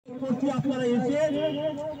করছি আপনারা এসে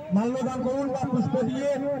মাল্যদান করুন বা পুষ্প দিয়ে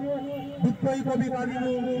বিদ্রোহী কবি কাজী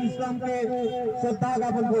নজরুল ইসলামকে শ্রদ্ধা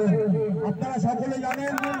জ্ঞাপন করুন। আপনারা সকলে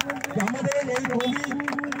জানেন যে আমাদের এই কবি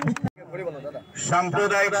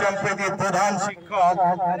সাম্প্রদায়িক সম্প্রীতির প্রধান শিক্ষক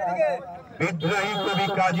বিদ্রোহী কবি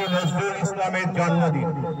কাজী নজরুল ইসলামের জন্মদিন,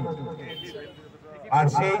 আর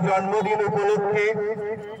সেই জন্মদিন উপলক্ষে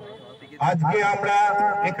আজকে আমরা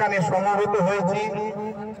এখানে সমবেত হয়েছি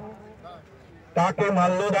তাকে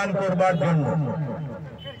মাল্যদান করবার জন্য।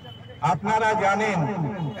 আপনারা জানেন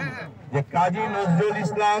যে কাজী নজরুল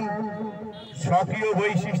ইসলাম স্বকীয়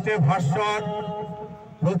বৈশিষ্ট্যে ভাস্বর,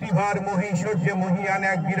 প্রতিভার মহীশূর্যে মহীয়ান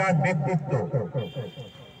এক বিরাট ব্যক্তিত্ব।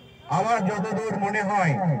 আমার যতদূর মনে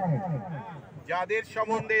হয় যাদের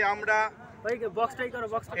সম্বন্ধে আমরা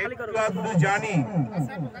জানি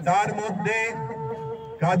তার মধ্যে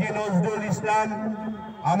কাজী নজরুল ইসলাম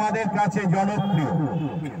আমাদের কাছে জনপ্রিয়।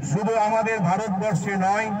 শুধু আমাদের ভারতবর্ষে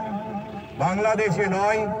নয়, বাংলাদেশে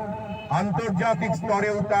নয়, আন্তর্জাতিক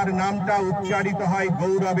স্তরেও তার নামটা উচ্চারিত হয়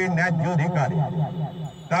গৌরবের ন্যায্য অধিকারে।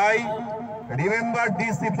 তাই remember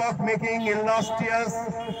this epoch-making illustrious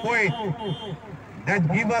poet that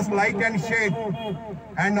give us light and shade,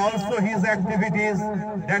 and also his activities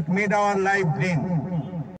that made our life green.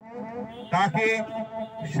 তাকে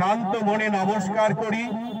শান্ত মনে নমস্কার করি,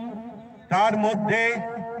 তার মধ্যে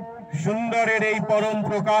সুন্দরের এই পরম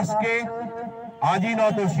প্রকাশকে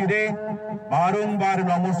আজিনত শিরে বারংবার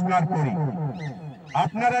নমস্কার করি।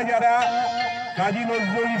 আপনারা যারা কাজী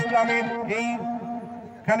নজরুল ইসলামের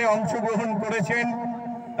এইখানে অংশগ্রহণ করেছেন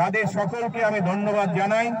তাদের সকলকে আমি ধন্যবাদ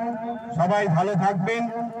জানাই। সবাই ভালো থাকবেন,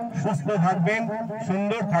 সুস্থ থাকবেন,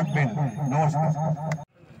 সুন্দর থাকবেন। নমস্কার।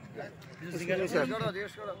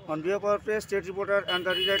 On behalf of press, state reporter and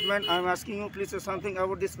the reenactment, I am asking you please say something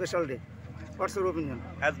about this special day. What's your opinion?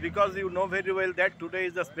 As because you know very well that today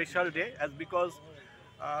is a special day, as because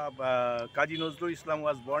Kazi Nazrul Islam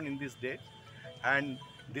was born in this day, and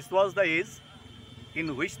this was the age in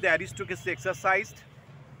which the aristocracy exercised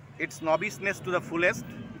its nobbiceness to the fullest.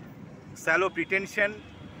 Shallow pretension,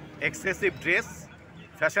 excessive dress,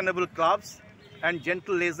 fashionable clubs, and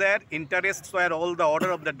gentle leisure interests were all the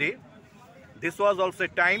order of the day. This was also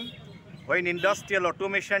a time when industrial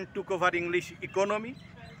automation took over English economy.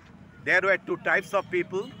 There were two types of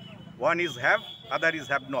people, one is have, other is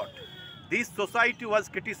have not. This society was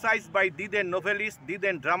criticized by the then novelists, the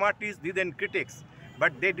then dramatists, the then critics,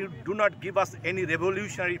 but they do not give us any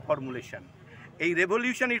revolutionary formulation. এই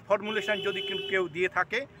revolutionary formulation যদি কেউ দিয়ে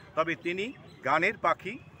থাকে তবে তিনি গানের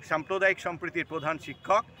পাখি, সাম্প্রদায়িক সম্প্রীতির প্রধান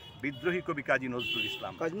শিক্ষক বিদ্রোহী কবি কাজী নজরুল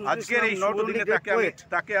ইসলাম। আজকের এই শুভ দিনে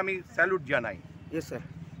তাকে আমি স্যালুট জানাই। Yes sir.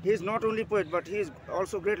 He is not only poet but he is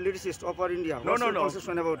also great lyricist of our India. No.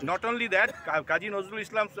 Not only that, Kazi Nazrul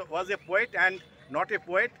Islam was a poet and not a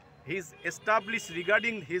poet. He is established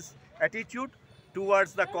regarding his attitude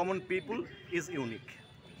towards the common people is unique.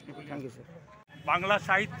 Thank you sir. Bangla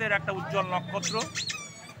সাহিত্যের একটা উজ্জ্বল নক্ষত্র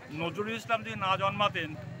নজরুল ইসলাম যদি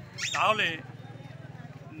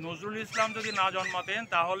না জন্মাতেন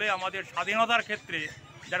তাহলে আমাদের স্বাধীনতার ক্ষেত্রে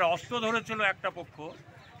যারা অস্ত্র ধরেছিল একটা পক্ষ,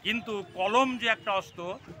 কিন্তু কলম যে একটা অস্ত্র,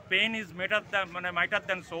 pen is mightier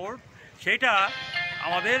than sword, সেটা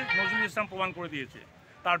আমাদের নজরুল ইসলাম প্রমাণ করে দিয়েছে।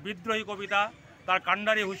 তার বিদ্রোহী কবিতা, তার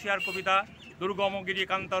কান্ডারি হুঁশিয়ার কবিতা, দুর্গমগিরি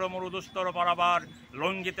কান্তর মরুদুস্তর পারাবার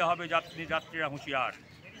লঙ্ঘিতে হবে যাত্রীরা হুঁশিয়ার,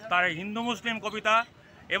 তার হিন্দু মুসলিম কবিতা,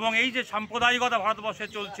 এবং এই যে সাম্প্রদায়িকতা ভারতবর্ষে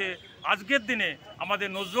চলছে আজকের দিনে আমাদের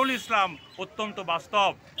নজরুল ইসলাম অত্যন্ত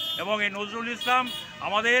বাস্তব। এবং এই নজরুল ইসলাম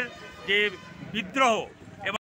আমাদের যে বিদ্রোহ